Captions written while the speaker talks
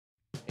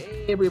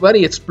Hey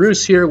everybody, it's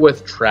Bruce here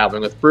with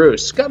Traveling with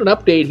Bruce. Got an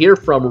update here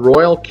from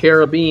Royal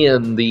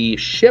Caribbean, the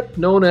ship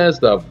known as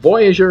the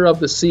Voyager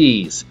of the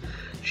Seas.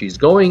 She's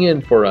going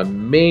in for a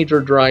major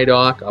dry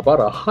dock. About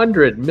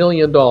 $100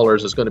 million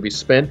is going to be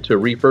spent to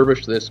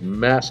refurbish this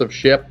massive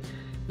ship.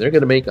 They're going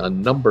to make a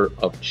number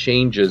of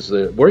changes.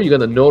 Where you're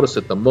going to notice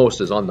it the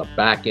most is on the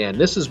back end.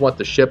 This is what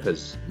the ship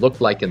has looked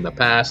like in the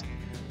past,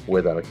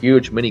 with a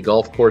huge mini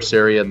golf course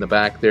area in the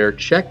back there.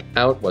 Check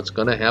out what's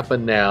going to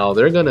happen now.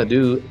 They're going to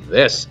do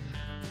this.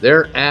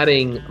 They're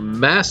adding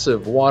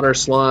massive water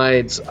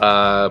slides,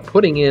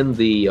 putting in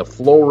the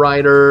flow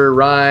rider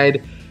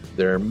ride.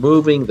 They're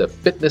moving the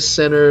fitness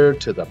center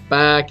to the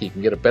back. You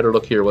can get a better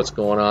look here what's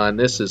going on.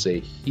 This is a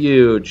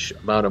huge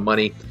amount of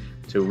money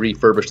to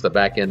refurbish the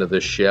back end of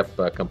this ship.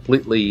 A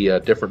completely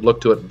different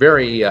look to it.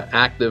 Very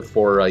active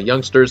for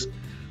youngsters.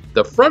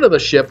 The front of the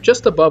ship,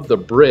 just above the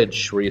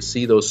bridge where you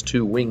see those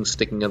two wings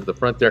sticking out of the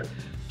front there,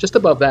 just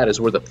above that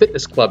is where the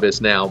fitness club is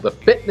now. The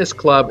fitness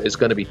club is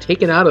going to be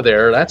taken out of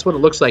there. That's what it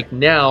looks like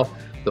now.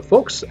 The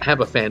folks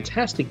have a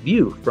fantastic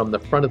view from the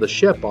front of the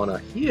ship on a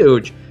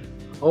huge,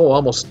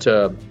 almost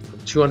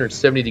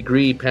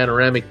 270-degree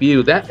panoramic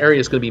view. That area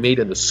is going to be made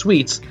into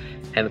suites.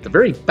 And at the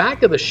very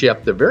back of the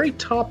ship, the very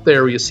top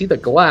there where you see the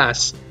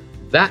glass,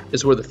 that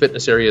is where the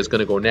fitness area is going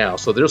to go now.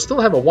 So they'll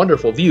still have a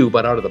wonderful view,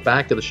 but out of the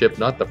back of the ship,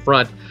 not the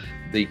front.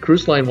 The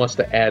cruise line wants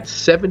to add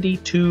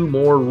 72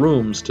 more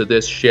rooms to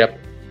this ship,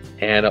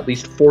 and at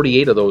least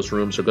 48 of those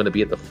rooms are going to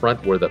be at the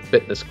front where the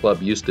fitness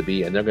club used to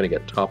be, and they're going to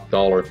get top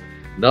dollar.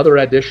 Another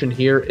addition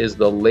here is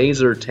the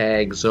laser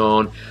tag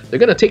zone. They're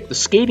going to take the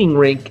skating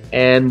rink,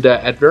 and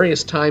at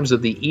various times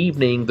of the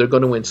evening, they're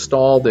going to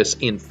install this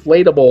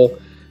inflatable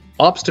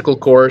obstacle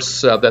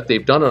course that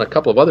they've done on a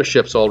couple of other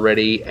ships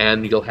already,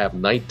 and you'll have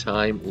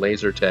nighttime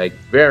laser tag.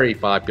 Very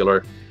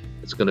popular.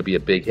 It's going to be a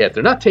big hit.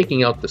 They're not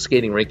taking out the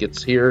skating rink.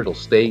 It's here. It'll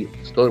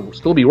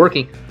still be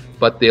working,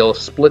 but they'll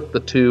split the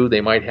two. They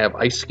might have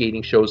ice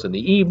skating shows in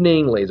the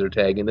evening, laser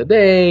tag in the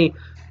day,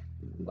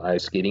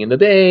 ice skating in the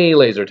day,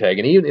 laser tag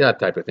in the evening, that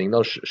type of thing.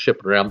 They'll ship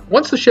it around.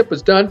 Once the ship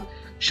is done,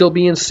 she'll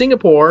be in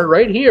Singapore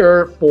right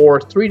here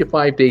for 3 to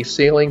 5 day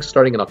sailing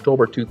starting in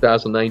October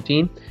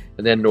 2019.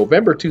 And then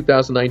November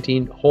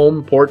 2019,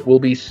 home port will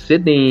be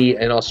Sydney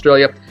in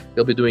Australia.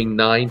 They'll be doing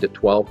 9 to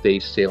 12 day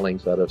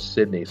sailings out of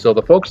Sydney. So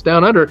the folks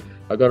down under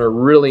are going to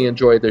really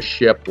enjoy this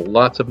ship.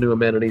 Lots of new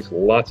amenities,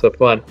 lots of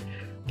fun.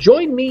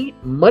 Join me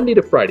Monday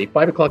to Friday,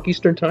 5 o'clock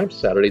Eastern Time,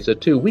 Saturdays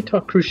at 2. We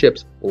talk cruise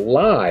ships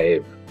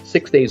live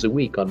 6 days a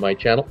week on my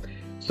channel.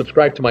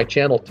 Subscribe to my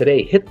channel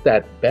today. Hit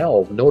that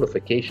bell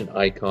notification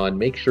icon.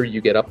 Make sure you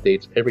get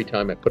updates every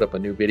time I put up a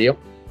new video.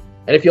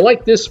 And if you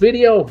like this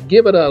video,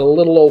 give it a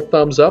little old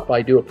thumbs up.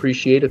 I do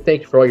appreciate it.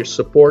 Thank you for all your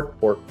support,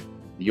 for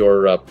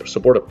your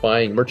support of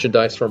buying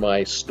merchandise from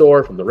my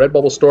store, from the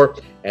RedBubble Store,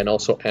 and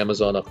also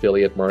Amazon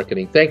affiliate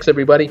marketing. Thanks,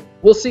 everybody.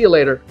 We'll see you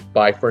later.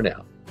 Bye for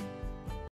now.